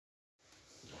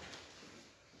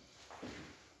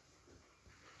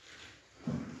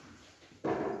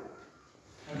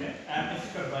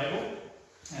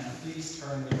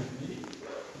turn with me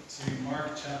to Mark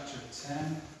chapter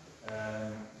 10,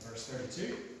 verse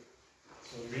 32.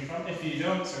 So we'll read from. If you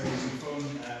don't, or use your phone,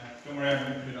 don't worry, I'm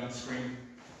going to put it on the screen.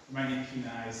 You might need keen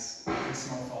eyes, big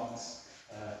small fonts,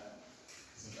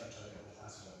 because I'll try to get the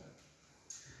passage of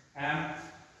it.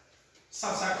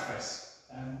 Self-sacrifice.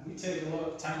 We take a lot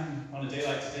of time on a day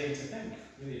like today to think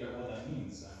really about what that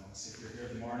means. If you're here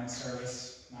at the morning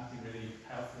service, Matthew really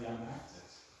helpfully unpacked it.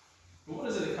 But what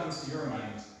is it that comes to your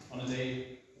mind on a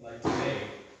day like today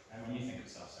when you think of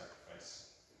self-sacrifice?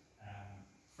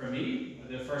 For me,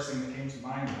 the first thing that came to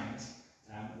my mind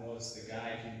was the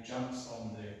guy who jumps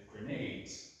on the grenade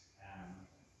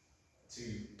to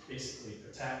basically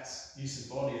use his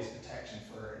body as protection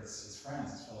for his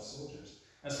friends, his fellow soldiers.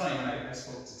 And it's funny, when I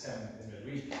spoke to Tim in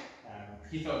midweek,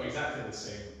 he thought of exactly the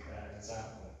same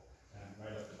example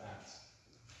right off the bat.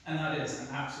 And that is an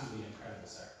absolutely incredible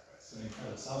sacrifice, an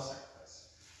incredible self-sacrifice.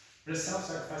 But a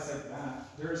self-sacrifice like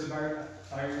that, there's about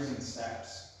 1,000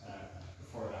 steps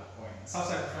before that point. A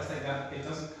self-sacrifice like that, it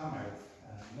doesn't come out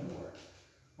of nowhere.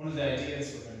 One of the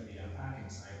ideas we're going to be unpacking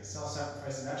tonight is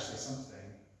self-sacrifice is actually something,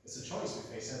 it's a choice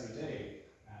we face every day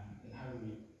in how we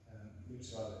move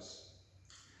to others.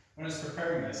 When I was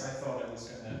preparing this, I thought I was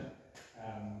going to,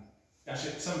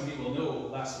 actually some of you will know,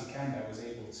 last weekend I was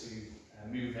able to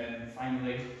move in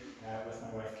finally with my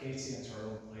wife Katie into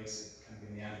our own place. It kind of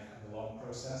been the end of a long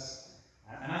process.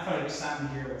 And I thought I'd be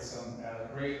standing here with some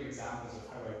great examples of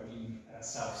how I've been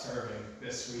self-serving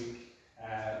this week.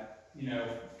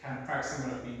 Kind of practicing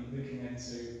what I've been looking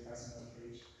into, practicing what I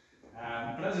preach.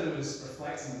 But as I was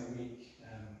reflecting on the week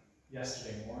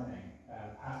yesterday morning,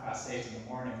 8:30 in the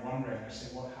morning, wondering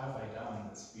actually what have I done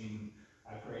that's been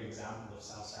a great example of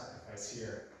self-sacrifice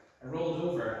here. I rolled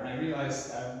over and I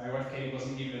realised my wife Katie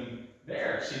wasn't even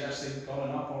there. She'd actually gotten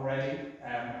up already.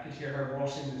 I could hear her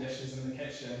washing the dishes in the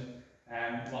kitchen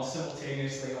while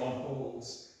simultaneously on hold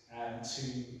to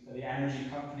the energy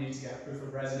company to get proof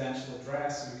of residential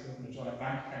address so we could open a joint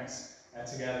bank accounts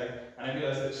together. And I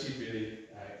realised that she'd really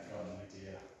got an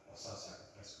idea of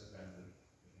self-sacrifice with them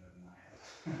than I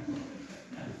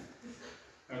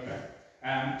had. Okay.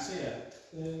 So yeah,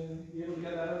 you able to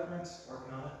get that out, Brent?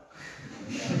 Working on it.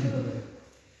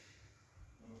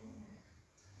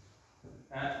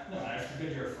 No, I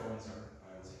forget your phones or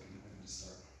Bibles. I can just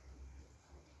start.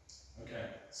 Okay,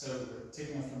 so we're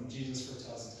taking off from Jesus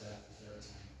foretells his death the third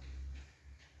time.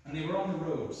 And they were on the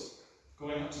road,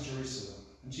 going up to Jerusalem,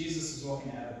 and Jesus was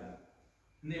walking ahead of them.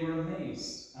 And they were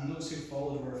amazed, and those who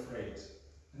followed were afraid.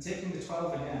 And taking the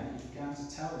 12 again, he began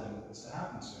to tell them what was to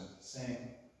happen to him, saying,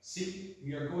 "See,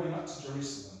 we are going up to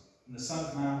Jerusalem, and the Son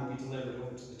of Man will be delivered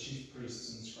over to the chief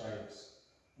priests and scribes.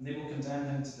 And they will condemn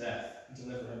him to death and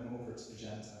deliver him over to the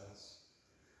Gentiles.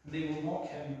 And they will mock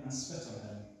him and spit on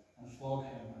him and flog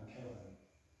him and kill him.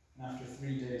 And after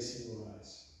 3 days he will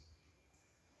rise."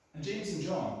 And James and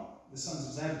John, the sons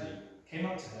of Zebedee, came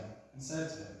up to him and said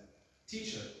to him,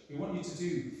 "Teacher, we want you to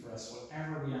do for us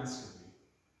whatever we ask of you."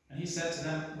 And he said to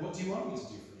them, "What do you want me to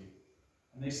do for you?"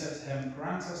 And they said to him,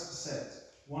 "Grant us to sit,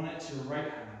 one at your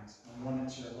right hand and one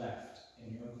at your left,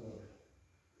 in your glory."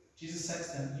 Jesus said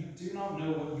to them, "You do not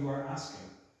know what you are asking.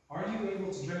 Are you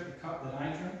able to drink the cup that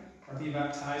I drink, or be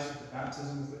baptized with the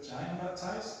baptism with which I am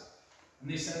baptized?" And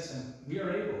they said to him, "We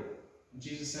are able." And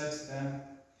Jesus said to them,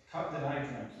 "The cup that I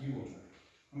drink, you will drink.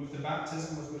 And with the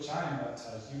baptism with which I am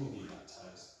baptized, you will be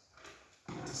baptized.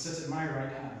 But to sit at my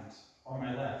right hand, or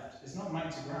my left, is not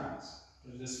mine to grant,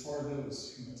 but it is for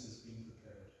those whom it has been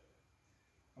prepared."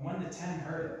 And when the 10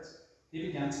 heard it, they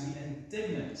began to be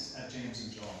indignant at James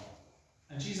and John.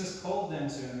 And Jesus called them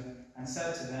to him and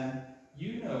said to them,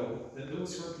 "You know that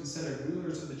those who are considered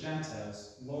rulers of the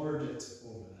Gentiles lord it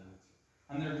over them,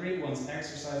 and their great ones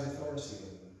exercise authority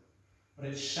over them. But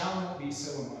it shall not be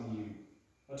so among you.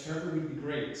 But whoever would be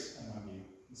great among you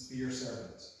must be your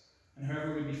servant, and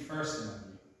whoever would be first among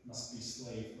you must be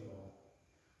slave of all.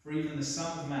 For even the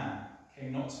Son of Man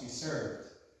came not to be served,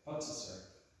 but to serve,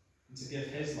 and to give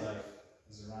his life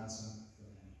as a ransom for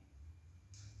many."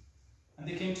 And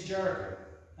they came to Jericho,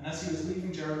 and as he was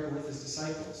leaving Jericho with his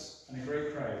disciples and a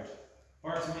great crowd,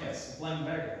 Bartimaeus, a blind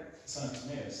beggar, the son of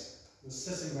Timaeus, was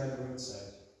sitting by the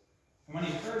roadside. And when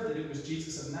he heard that it was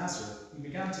Jesus of Nazareth, he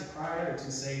began to cry out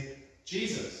and say,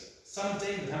 "Jesus, Son of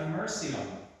David, have mercy on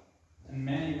me." And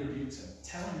many rebuked him,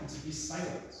 telling him to be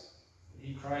silent. But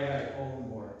he cried out all the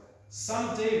more, "Son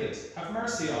of David, have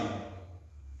mercy on me."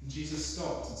 And Jesus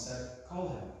stopped and said, "Call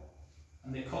him."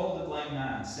 And they called the blind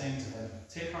man, saying to him,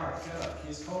 "Take heart, get up, he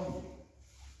is calling you."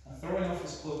 And throwing off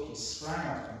his cloak, he sprang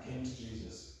up and came to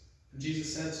Jesus. And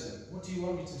Jesus said to him, "What do you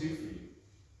want me to do for you?"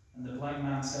 And the blind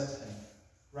man said to him,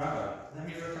 "Rabbi, let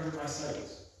me recover my sight."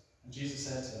 And Jesus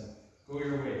said to him, "Go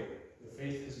your way, your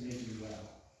faith has made you well."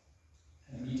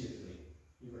 And immediately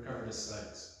he recovered his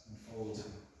sight and followed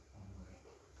him on the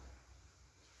way.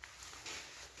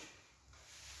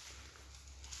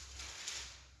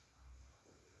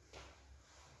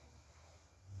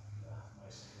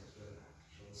 Nice to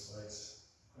show the slides.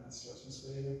 Instructions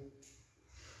for you.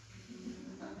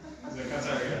 Is it cut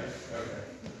out again? Okay.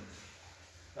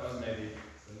 That was maybe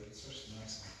the switch to the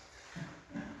next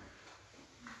one.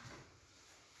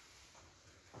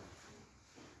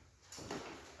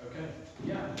 Okay.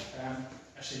 Yeah.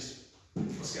 Actually,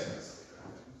 let's get this.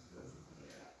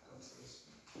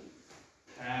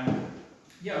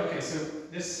 Yeah. Okay. So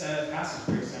this passage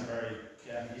breaks down very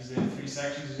easily in 3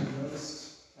 sections, as you've noticed,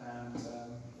 and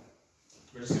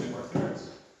we're just going to work through it.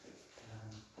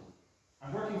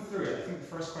 I'm working through it. I think the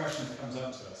first question that comes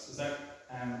up to us is that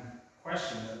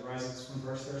question that arises from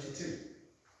verse 32.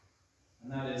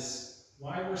 And that is,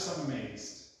 why were some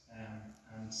amazed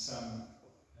and some...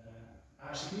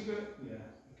 actually, can you go... Yeah,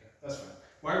 okay, that's fine.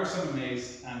 Why were some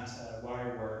amazed and why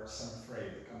were some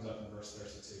afraid? It comes up in verse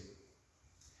 32.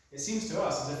 It seems to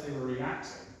us as if they were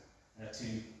reacting to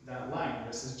that line where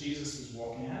it says Jesus was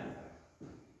walking ahead of them.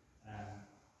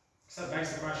 So that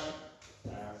begs the question.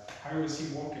 How is he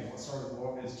walking? What sort of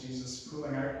walk is Jesus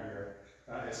pulling out here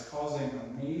that is causing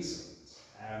amazement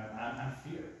and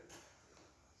fear?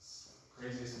 It's the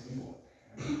craziest of people.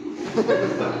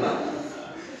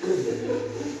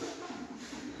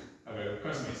 Okay, of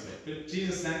course it makes it. But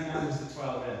Jesus then gathers the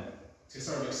 12 in to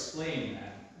sort of explain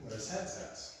what his head's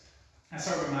at. I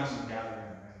sort of imagine them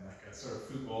gathering in like a sort of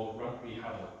football rugby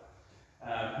huddle.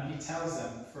 And he tells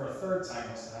them for a third time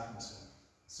what's to happen to him.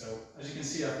 So, as you can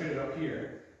see, I've put it up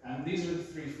here, and these are the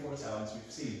 3 foretellings we've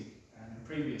seen in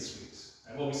previous weeks.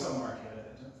 Well, we saw Mark here, I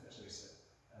don't officially say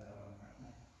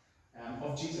that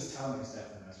one, of Jesus telling his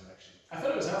death and resurrection. I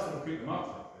thought it was helpful to put them up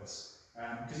like this,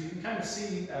 because you can kind of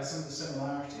see some of the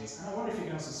similarities, and I wonder if you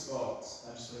can also spot,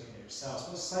 just looking at yourselves,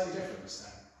 what's slightly different this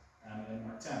time in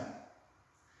Mark 10.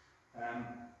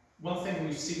 One thing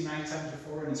we've seen many times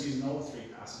before, and is used in all 3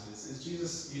 passages, is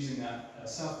Jesus using that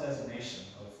self-designation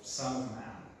of Son of Man.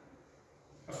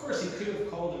 Of course, he could have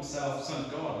called himself Son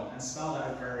of God and spelled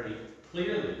out very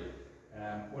clearly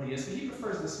what he is, but he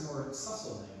prefers this more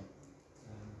subtle name.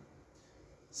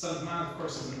 Son of Man, of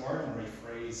course, is an ordinary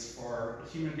phrase for a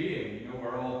human being. You know,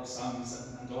 we're all sons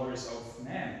and daughters of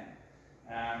men.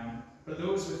 But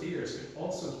those with ears could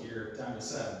also hear down to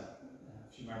 7.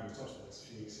 If you remember, we talked about this a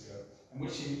few weeks ago, in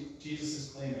which Jesus is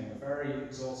claiming a very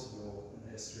exalted role in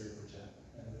the history of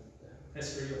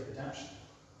redemption.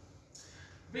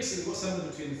 Basically, what's under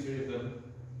between the 3 of them?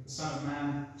 The Son of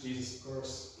Man, Jesus, of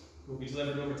course, will be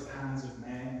delivered over to the hands of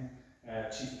men,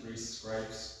 chief priests,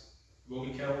 scribes, will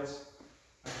be killed.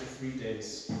 After 3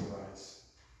 days, he will rise.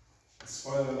 And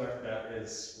spoiler alert, that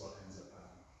is what ends up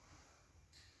happening.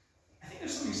 I think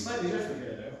there's something slightly different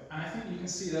here, though, and I think you can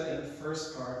see that in the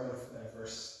first part of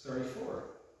verse 34.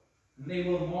 And they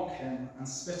will mock him and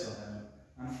spit on him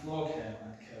and flog him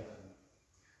and kill him.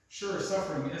 Sure,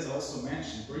 suffering is also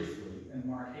mentioned briefly in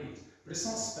Mark 8, but it's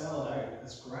not spelled out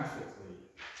as graphically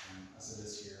as it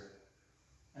is here.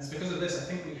 And it's because of this I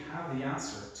think we have the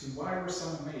answer to why we're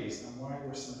some amazed and why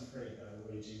we're some afraid by the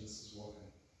way Jesus is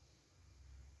walking.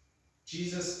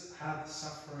 Jesus had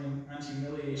suffering and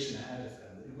humiliation ahead of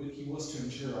him. He was to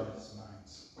endure on his mind.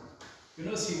 You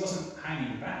notice he wasn't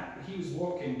hanging back, but he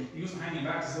wasn't hanging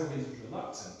back as though he was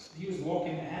reluctant. He was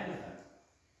walking ahead of them.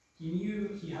 He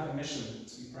knew he had a mission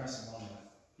to be pressing on with.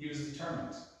 He was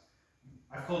determined.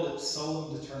 I've called it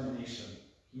solemn determination.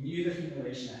 He knew the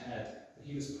humiliation ahead, but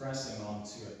he was pressing on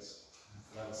to it.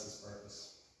 And that was his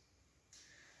purpose.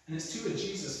 And it's to a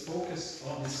Jesus focused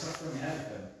on his suffering ahead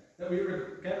of him that we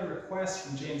get a request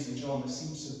from James and John that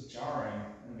seems so jarring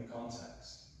in the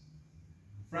context.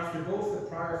 For after both the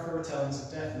prior foretellings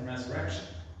of death and resurrection,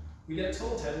 we get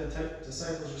told how the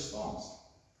disciples respond.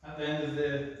 At the end of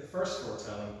the first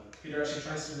foretelling, Peter actually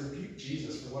tries to rebuke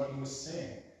Jesus for what he was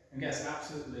saying and gets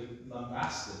absolutely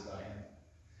lambasted by him.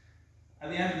 At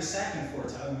the end of the second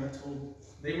foretelling, we're told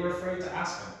they were afraid to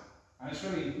ask him. And it's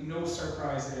really no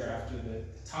surprise there after the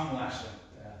tongue lashing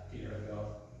Peter had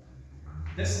got.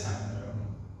 This time,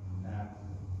 though,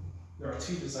 there are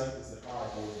 2 disciples that are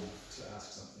bold enough to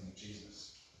ask something of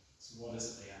Jesus. So what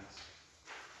is it they ask?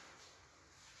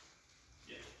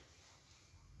 Yeah.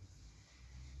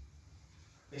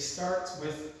 They start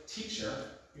with, "Teacher,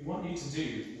 we want you to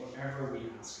do whatever we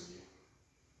ask of you."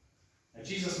 Now,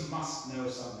 Jesus must know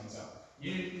something's up.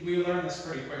 We learn this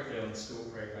pretty quickly on the school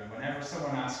playground. Whenever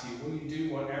someone asks you, "Will you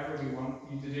do whatever we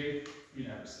want you to do?" you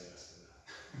never say yes to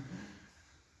that.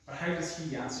 But how does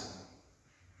he answer them?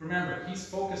 Remember, he's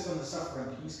focused on the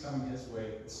suffering. He's coming his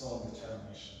way with solemn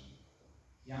determination.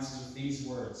 He answers with these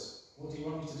words, "What do you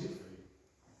want me to do for you?"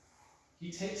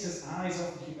 He takes his eyes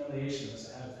off the humiliation that's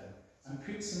ahead of him and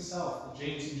puts himself at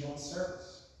James and John's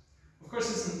service. Of course,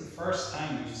 this isn't the first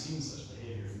time we've seen such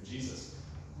behavior from Jesus.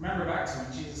 Remember back to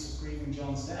when Jesus was grieving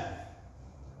John's death.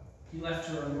 He left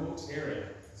to a remote area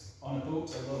on a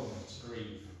boat alone to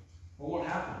grieve. But what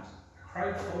happened? A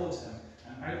crowd followed him,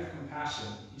 and out of compassion,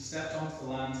 he stepped onto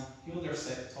the land, healed their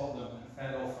sick, taught them, and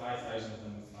fed all 5,000 of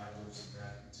them with 5 loaves of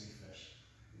bread and 2 fish.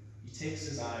 He takes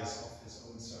his eyes off his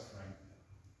own suffering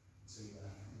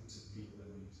to people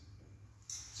in need.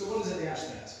 So what is it they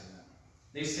actually ask him then?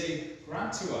 They say,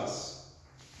 grant us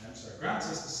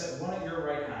to sit one at your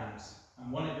right hand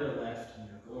and one at your left in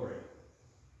your glory.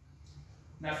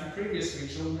 Now, from previous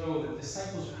weeks, you'll know that the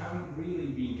disciples haven't really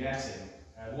been getting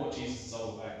what Jesus is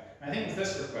all about. And I think with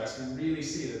this request, we really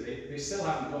see that they still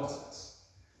haven't got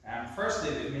it. Firstly,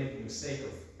 they've made the mistake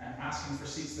of asking for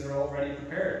seats that are already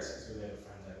prepared, as we later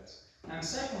find out. And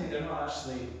secondly, they're not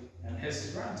actually his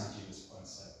to grant, as Jesus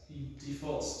points out. He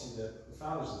defaults to the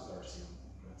Father's authority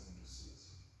on granting those seats.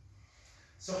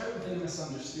 So how have they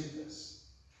misunderstood this?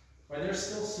 Why, they're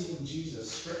still seeing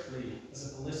Jesus strictly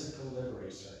as a political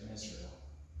liberator in Israel.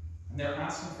 And they're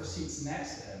asking for seats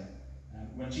next to him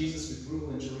when Jesus would rule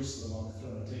in Jerusalem on the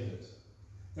throne of David.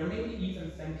 They're maybe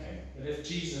even thinking that if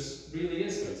Jesus really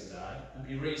is going to die and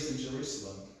be raised in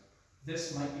Jerusalem,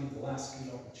 this might be the last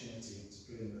good opportunity to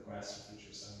put in requests for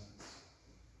future assignments.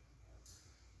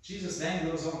 Jesus then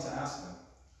goes on to ask them,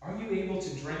 "Are you able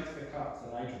to drink the cup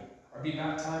that I drink, or be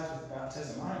baptized with the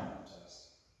baptism I am baptized?"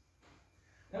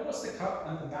 Now, what's the cup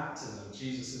and the baptism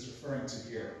Jesus is referring to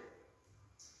here?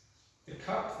 The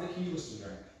cup that he was to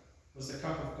drink was the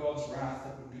cup of God's wrath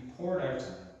that would be poured out on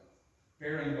him,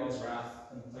 bearing God's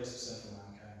wrath in the place of sinful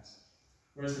mankind.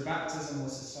 Whereas the baptism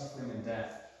was his suffering and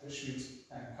death, which would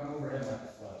come over him like a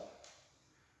flood.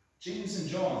 James and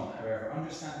John, however,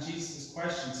 understand Jesus'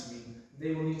 question to mean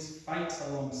they will need to fight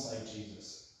alongside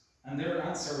Jesus. And their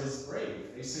answer is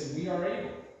brave. They say, "We are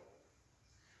able."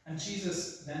 And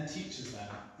Jesus then teaches them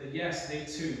that yes, they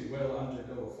too will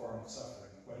undergo a form of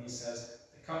suffering when he says,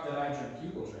 "The cup that I drink,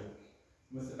 you will drink.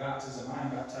 With the baptism I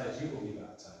am baptized, you will be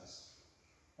baptized."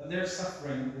 But their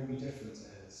suffering will be different to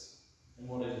his in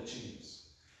what it achieves.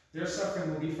 Their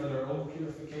suffering will be for their own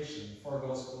purification, for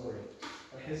God's glory,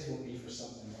 but his will be for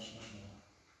something much, much more.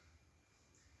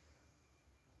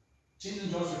 James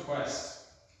and John's request,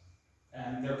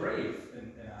 and they're brave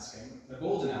in asking, they're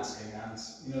bold in asking, and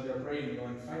they're brave in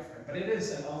going to fight for him. But it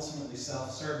is an ultimately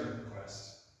self-serving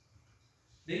request.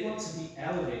 They want to be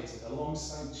elevated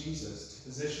alongside Jesus to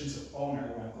positions of honor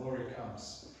when glory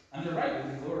comes. And they're right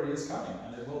that the glory is coming,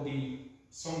 and it will be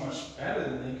so much better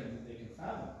than they can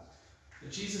fathom.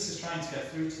 But Jesus is trying to get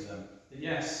through to them that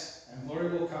yes, and glory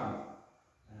will come,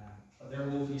 but there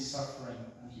will be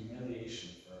suffering and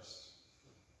humiliation first.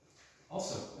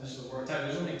 Also, as you'll work out,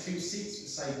 there's only 2 seats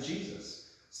beside Jesus.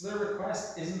 So their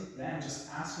request isn't them just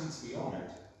asking to be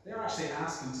honoured. They're actually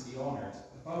asking to be honoured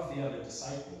above the other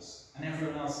disciples and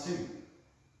everyone else too.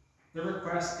 Their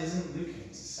request isn't looking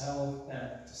to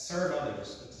serve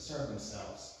others, but to serve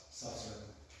themselves, self-serving.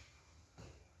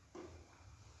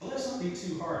 But let's not be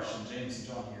too harsh on James and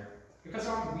John here, because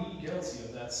aren't we guilty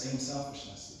of that same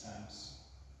selfishness at times?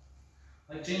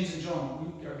 Like James and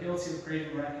John, we are guilty of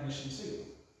craving recognition too.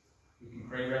 We can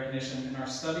crave recognition in our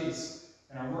studies,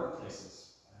 in our workplaces.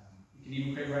 We can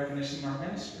even crave recognition in our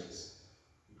ministries.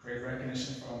 We crave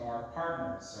recognition from our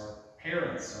partners, our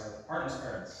parents, our partners'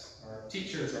 parents, our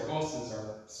teachers, our bosses,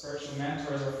 our spiritual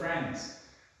mentors, our friends.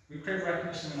 We crave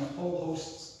recognition in a whole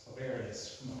host of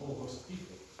areas from a whole host of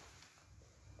people.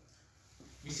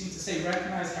 We seem to say,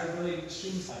 recognize how brilliant a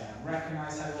student I am,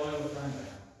 recognize how loyal a friend I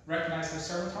am, recognize how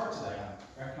servant-hearted I am,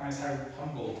 recognize how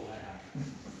humble I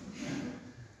am.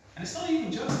 And it's not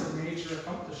even just the major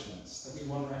accomplishments that we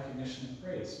want recognition and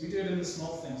praise. We do it in the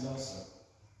small things also.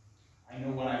 I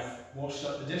know when I've washed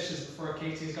up the dishes before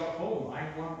Katie's got home, I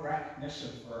want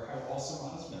recognition for how awesome a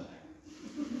husband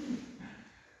I am.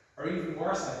 Or even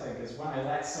worse, I think, is when I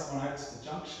let someone out to the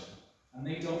junction and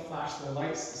they don't flash their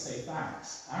lights to say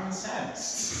thanks. I'm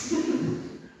incensed.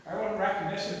 I want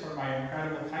recognition for my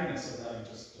incredible kindness of that.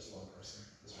 Just one person.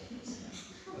 Just one person.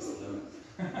 That's the limit.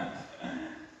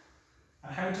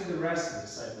 And how did the rest of the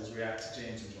disciples react to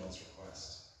James and John's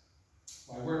request?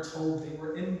 Why, we're told they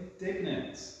were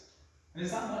indignant. And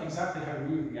is that not exactly how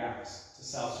we react to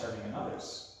self-serving in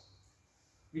others?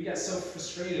 We get so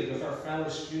frustrated with our fellow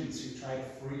students who try to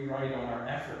free ride on our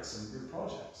efforts and group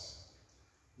projects.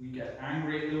 We get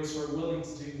angry at those who are willing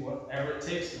to do whatever it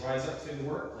takes to rise up through the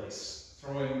workplace,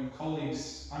 throwing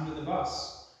colleagues under the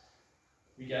bus.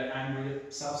 We get angry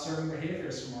at self-serving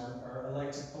behaviours from our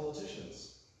elected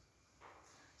politicians.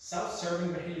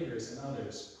 Self-serving behaviours in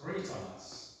others grate on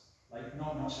us like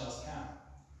not much else can.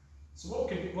 So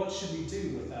what should we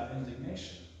do with that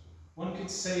indignation? One could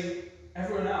say,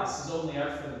 everyone else is only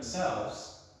out for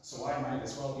themselves, so I might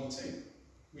as well be too.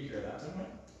 We hear that, don't we?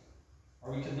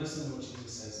 Or we can listen to what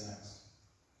Jesus says next.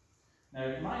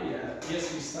 Now, my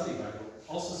ESV study Bible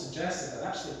also suggested that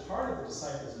actually part of the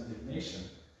disciples' indignation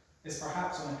is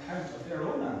perhaps on account of their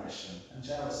own ambition and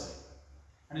jealousy.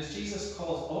 And as Jesus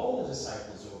calls all the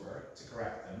disciples over to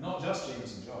correct them, not just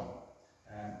James and John,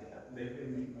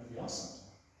 it might be awesome.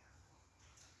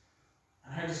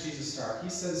 And how does Jesus start? He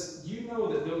says, you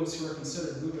know that those who are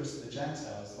considered rulers of the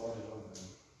Gentiles lord it over them.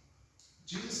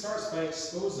 Jesus starts by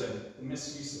exposing the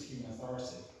misuse of human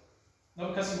authority. Not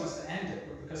because he wants to end it,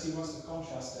 but because he wants to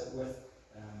contrast it with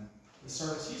the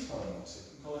service he's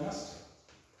calling us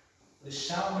to. It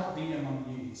shall not be among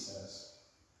you, he says.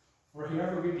 For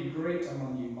whoever would be great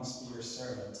among you must be your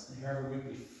servant, and whoever would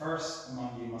be first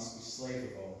among you must be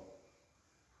slave of all.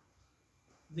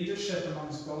 Leadership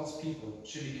amongst God's people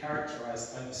should be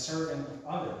characterized by the serving of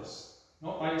others,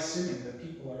 not by assuming that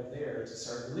people are there to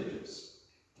serve the leaders.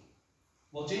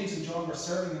 While James and John were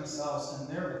serving themselves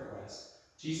in their request,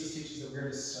 Jesus teaches that we're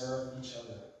to serve each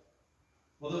other.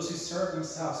 While those who serve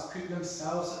themselves put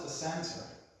themselves at the center,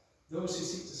 those who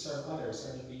seek to serve others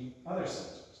are to be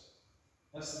other-centered.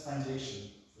 That's the foundation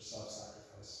for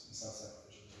self-sacrifice and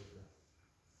self-sacrificial behavior.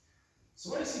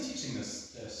 So why is he teaching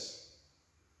this?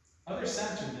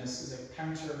 Other-centeredness is a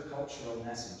counter-cultural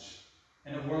message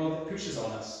in a world that pushes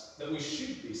on us that we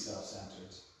should be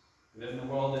self-centered. We live in a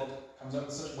world that comes up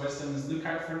with such wisdom as look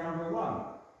out for number one.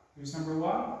 Who's number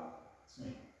one? It's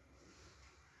me.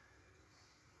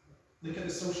 Look at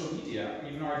the social media,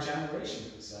 even our generation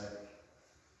could say,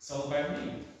 it's all about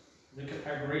me. Look at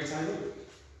how great I look.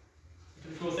 Look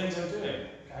at the cool things I'm doing.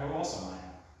 Look at how awesome I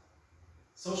am.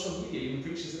 Social media even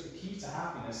preaches that the key to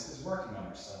happiness is working on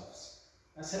ourselves.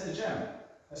 Let's hit the gym.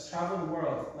 Let's travel the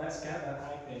world. Let's get that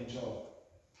high-paying job.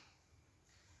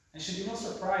 And should be no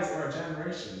surprise that our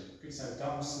generation puts out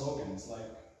dumb slogans like,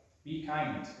 be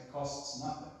kind, it costs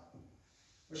nothing.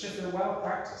 Which if they're well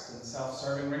practiced and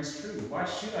self-serving rings true, why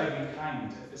should I be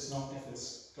kind if it's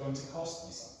going to cost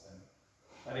me something?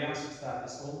 But the answer to that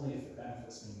is only if it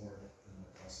benefits me more than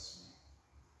it costs me.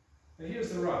 But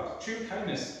here's the rub. True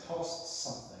kindness costs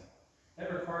something.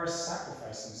 It requires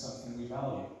sacrificing something we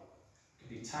value. It could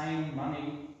be time,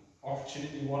 money,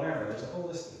 opportunity, whatever. There's a whole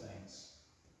list of things.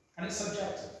 And it's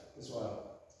subjective as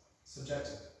well.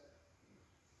 Subjective.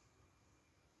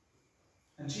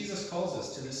 And Jesus calls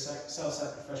us to this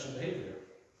self-sacrificial behavior.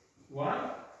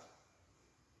 Why?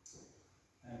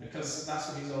 Because that's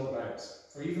what he's all about.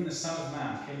 For even the Son of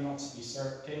Man came not to be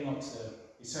served,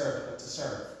 but to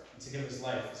serve, and to give his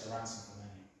life as a ransom for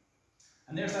many.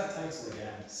 And there's that title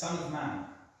again, Son of Man,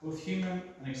 both human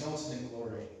and exalted in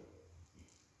glory.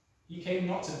 He came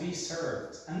not to be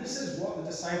served. And this is what the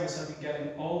disciples have been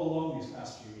getting all along these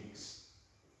past few weeks.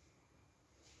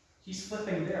 He's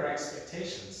flipping their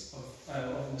expectations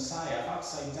of Messiah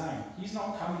upside down. He's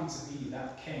not coming to be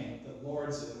that king that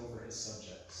lords it over his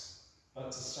subjects,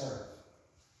 but to serve.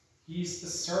 He's the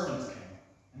servant king,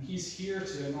 and he's here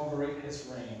to inaugurate his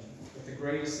reign with the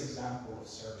greatest example of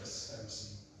service ever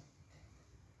seen.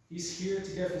 He's here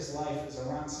to give his life as a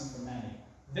ransom for many.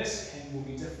 This king will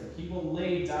be different. He will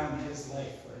lay down his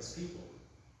life for his people.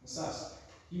 It's us.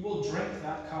 He will drink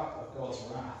that cup of God's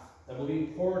wrath that will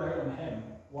be poured out on him.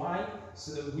 Why?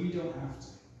 So that we don't have to.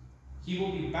 He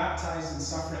will be baptized in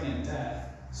suffering and death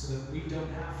so that we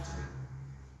don't have to.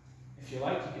 If you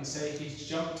like, you can say he's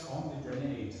jumped on the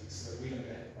grenade so that we don't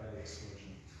get hit by the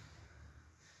explosion.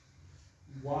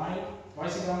 Why? Why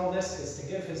has he done all this? It's to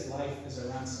give his life as a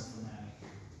ransom for many.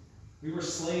 We were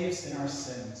slaves in our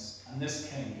sins, and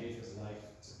this king gave his life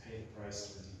to pay the price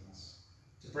to redeem us,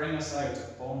 to bring us out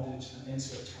of bondage and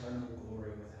into eternal glory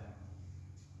with him.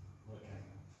 What a king.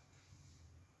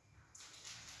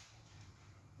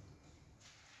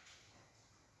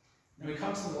 Now we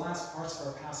come to the last part of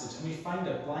our passage, and we find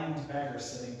a blind beggar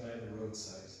sitting by the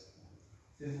roadside.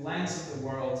 The lens of the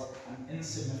world and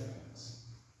insignificance.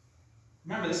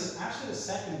 Remember, this is actually the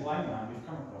second blind man we've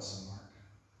come across in Mark.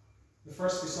 The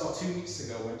first we saw 2 weeks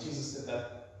ago when Jesus did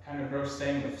that kind of gross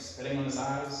thing of spitting on his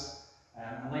eyes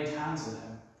and laid hands on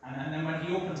him. And then when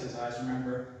he opened his eyes,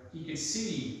 remember, he could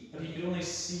see, but he could only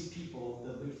see people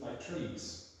that looked like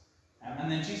trees.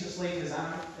 And then Jesus laid his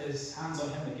hands on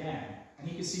him again, and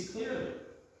he could see clearly.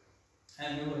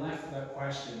 And we were left with that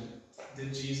question,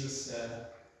 did Jesus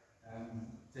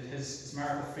Did his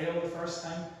miracle fail the first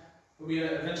time? But we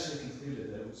eventually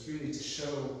concluded that it was really to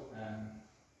show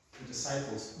the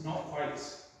disciples not quite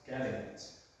getting it,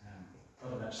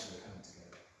 but eventually coming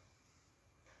together.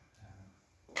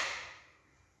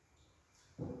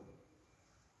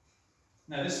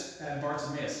 Now this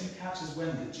Bartimaeus, he catches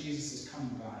wind that Jesus is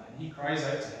coming by, and he cries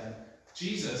out to him,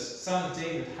 "Jesus, Son of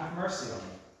David, have mercy on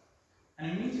me."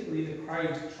 And immediately the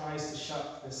crowd tries to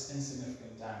shut this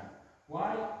insignificant down.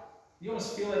 Why? You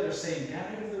almost feel like they're saying,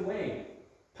 "Get out of the way.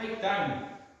 Pipe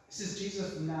down. This is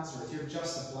Jesus from Nazareth. You're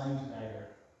just a blind beggar."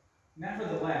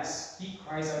 Nevertheless, he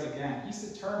cries out again. He's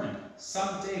determined, "Son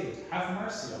of David, have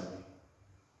mercy on me."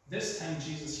 This time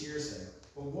Jesus hears him.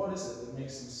 But what is it that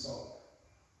makes him stop?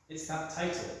 It's that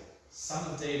title,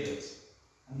 Son of David.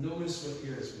 And those with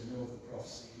ears will know of the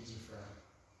prophecy he's referring.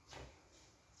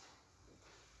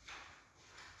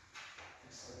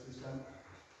 Next slide, please, Ben.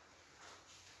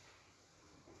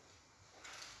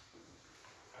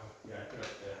 Oh, yeah, I put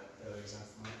up the other example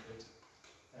from my kid.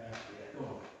 Yeah, go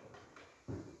on.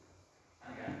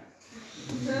 Okay.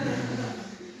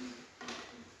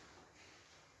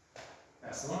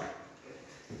 That's the one.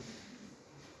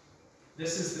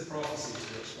 This is the prophecy to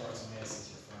which Bartimaeus is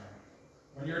referring.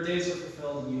 "When your days are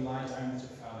fulfilled and you lie down with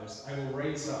your fathers, I will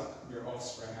raise up your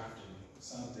offspring after you, the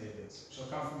Son of David, shall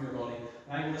come from your body,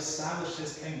 and I will establish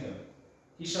his kingdom.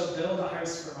 He shall build a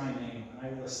house for my name, and I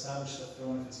will establish the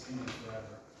throne of his kingdom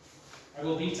forever. I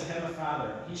will be to him a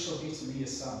father, and he shall be to me a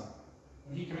son.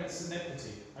 When he commits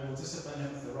iniquity, I will discipline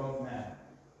him with the rod of men,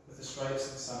 with the stripes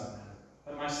of the Son of Man.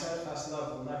 But my steadfast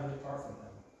love will never depart from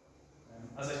him.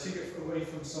 As I took it away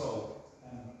from Saul,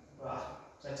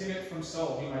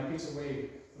 whom I put away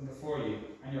from before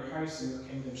you, and your house and your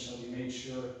kingdom shall be made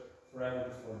sure forever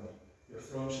before me. Your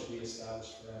throne shall be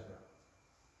established forever."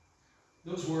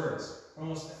 Those words,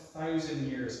 almost 1,000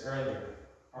 years earlier,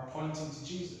 are pointing to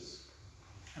Jesus.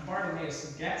 And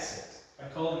Bartimaeus gets it by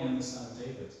calling him the Son of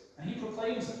David, and he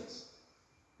proclaims it.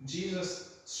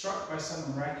 Jesus, struck by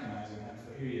someone recognizing him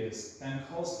for who he is, then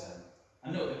calls to him.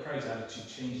 And note the crowd's attitude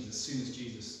changes as soon as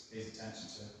Jesus pays attention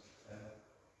to him.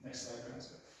 Next slide, please.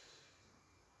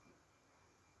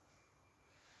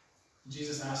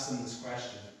 Jesus asks them this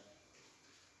question: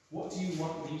 "What do you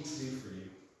want me to do for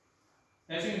you?"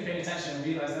 Now, if you've been paying attention and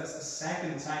realize that's the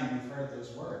second time we've heard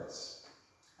those words.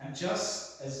 And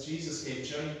just as Jesus gave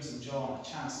James and John a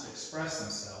chance to express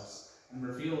themselves and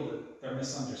reveal their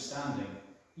misunderstanding,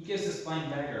 he gives this blind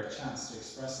beggar a chance to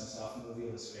express himself and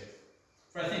reveal his faith.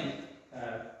 For I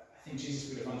think Jesus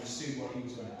would have understood what he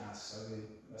was going to ask, so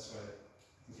that's why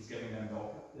I think he's giving them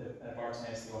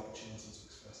Bartimaeus the opportunity to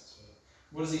express his faith.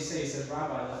 What does he say? He says,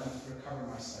 "Rabbi, let me recover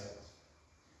my sight."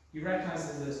 He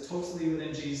recognizes that it's totally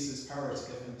within Jesus' power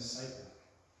to give him his sight back.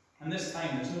 And this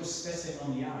time, there's no spitting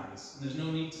on the eyes, and there's no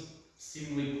need to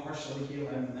seemingly partially heal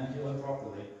him and then heal him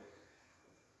properly.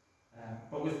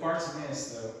 But with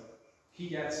Bartimaeus, though, he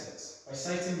gets it. By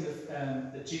citing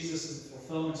that Jesus is the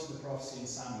fulfillment of the prophecy in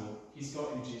Samuel, he's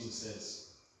got who Jesus is.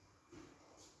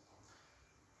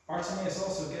 Bartimaeus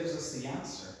also gives us the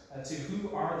answer to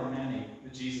who are the many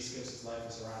that Jesus gives his life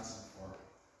as a ransom for.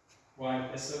 Why,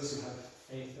 it's those who have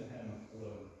faith in him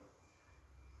alone.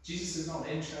 Jesus is not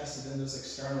interested in those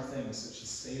external things such as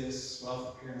status,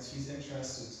 wealth, appearance. He's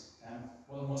interested in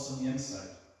what's on the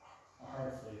inside, a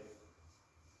heart of faith.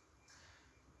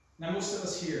 Now, most of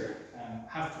us here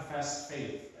have professed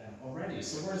faith already,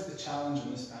 so where's the challenge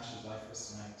in this passage like for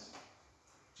us tonight?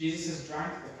 Jesus has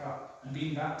drank the cup and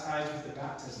been baptized with the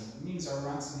baptism. It means our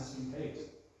ransom has been paid.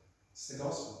 It's the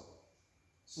gospel.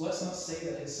 So let's not say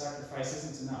that his sacrifice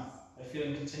isn't enough by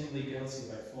feeling continually guilty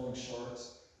about falling short,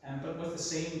 but with the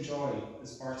same joy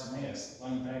as Bartimaeus, the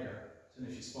blind beggar. I don't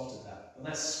know if you spotted that. But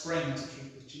let's spring to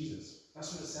truth with Jesus.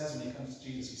 That's what it says when he comes to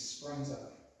Jesus. He springs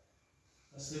up.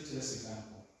 Let's look to this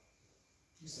example.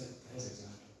 Let's look at his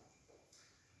example.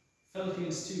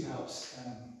 Philippians 2 helps,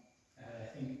 I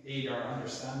think, aid our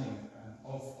understanding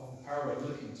of the power of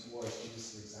looking towards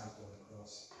Jesus' example on the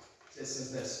cross. It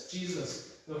says this: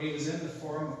 "Jesus, though he was in the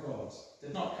form of God,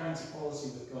 did not count equality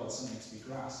with God something to be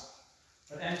grasped,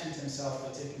 but emptied himself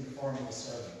by taking the form of a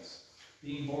servant,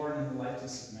 being born in the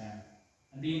likeness of men.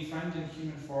 And being found in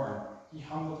human form, he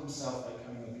humbled himself by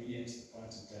becoming obedient to the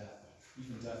point of death,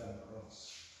 even death on the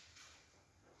cross."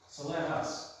 So let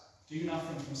us do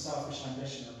nothing from selfish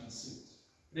ambition or conceit,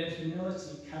 but in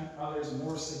humility count others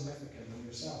more significant than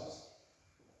yourselves.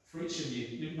 For each of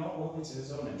you, look not only to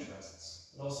his own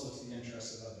interests, but also to the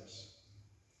interests of others.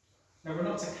 Now, we're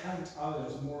not to count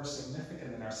others more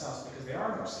significant than ourselves because they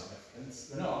are more significant.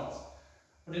 They're not.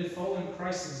 But in following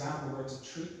Christ's example, we're to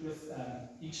treat with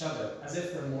each other as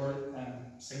if they're more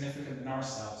significant than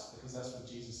ourselves, because that's what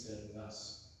Jesus did with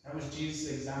us. That was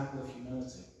Jesus' example of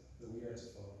humility that we are to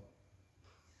follow.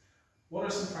 What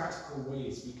are some practical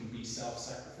ways we can be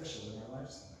self-sacrificial in our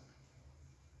lives then?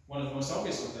 One of the most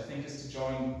obvious ones, I think, is to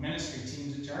join ministry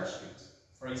teams at Gerrard Street.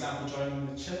 For example, joining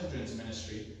the children's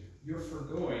ministry, you're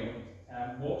forgoing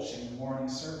watching the morning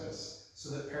service so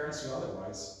that parents who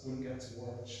otherwise wouldn't get to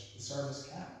watch the service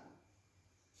can.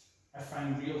 I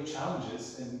find real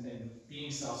challenges in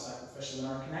being self-sacrificial in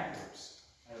our connect groups.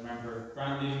 I remember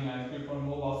Grant leading a group on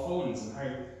mobile phones and how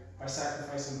by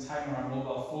sacrificing time on our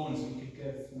mobile phones we could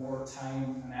give more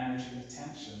time and energy and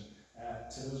attention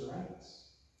to those around us.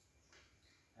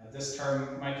 This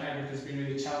term, my connect group has been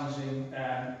really challenging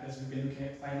as we've been looking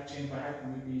at climate change, but how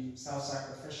can we be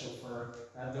self-sacrificial for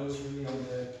those really on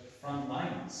the front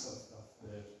lines of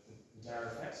the dire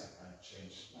effects of climate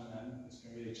change, and it's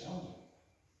been really challenging.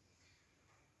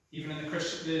 Even in the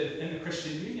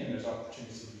Christian Union, there's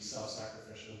opportunity to be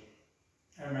self-sacrificial.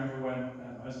 I remember when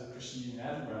I was at the Christian Union in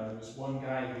Edinburgh, there was one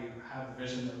guy who had the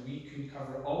vision that we could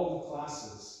cover all the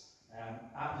classes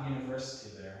at the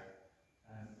university there.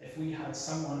 If we had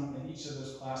someone in each of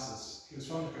those classes who was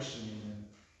from the Christian Union,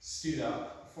 stood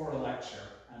up before a lecture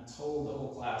and told the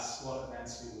whole class what Event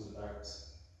Street was about.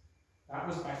 That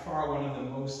was by far one of the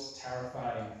most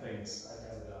terrifying things I've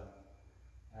ever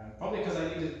done. Probably because I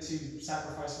needed to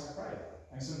sacrifice my pride.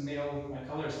 I sort of nailed my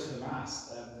colours to the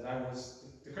mast that I was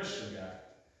the Christian guy.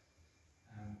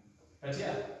 But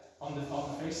yeah, on the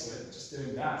face of it, just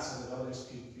doing that so that others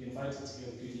could be invited to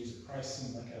hear the good news of Christ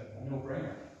seemed like a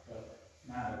no-brainer. But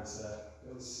man, it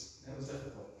was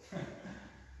difficult.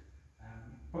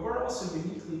 But we're also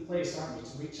uniquely placed, aren't we,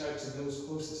 to reach out to those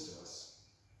closest to us.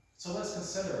 So let's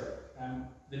consider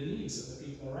the needs of the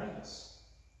people around us.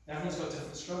 Everyone's got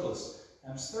different struggles.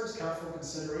 So there's careful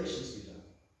consideration to be done.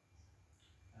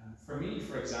 For me,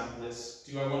 for example, it's,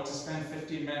 do I want to spend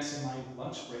 15 minutes in my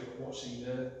lunch break washing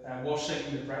the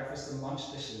breakfast and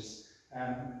lunch dishes,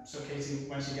 so Katie,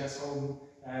 when she gets home,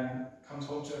 comes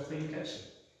home to a clean kitchen?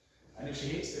 I know she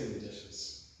hates doing the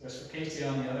dishes. Whereas for Katie,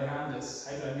 on the other hand, it's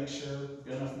how do I make sure we've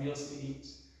got enough meals to eat,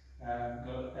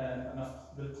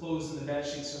 the clothes and the bed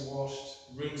sheets are washed,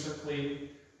 rooms are clean,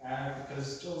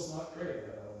 because Joel's not great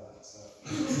at all that. So.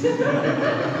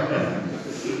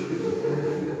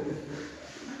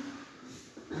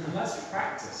 And let's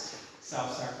practice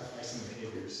self-sacrificing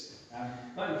behaviours.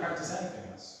 Like we practice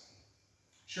anything else.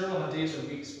 Sure, we'll have days or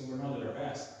weeks where we're not at our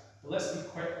best, but let's be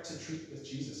quick to treat with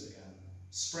Jesus again,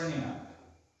 springing up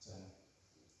to him.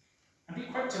 And be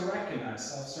quick to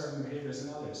recognise self-serving behaviours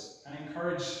in others and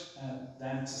encourage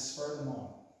them to spur them on.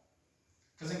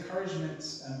 Because encouragement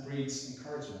breeds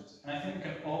encouragement. And I think we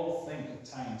can all think of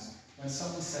times when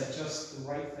someone said just the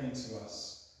right thing to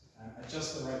us at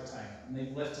just the right time, and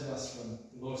they've lifted us from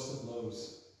the lowest of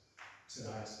lows to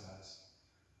the highest of highs.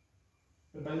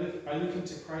 But by looking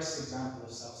to Christ's example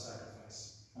of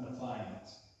self-sacrifice and applying it,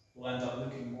 we'll end up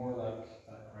looking more like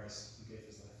that Christ.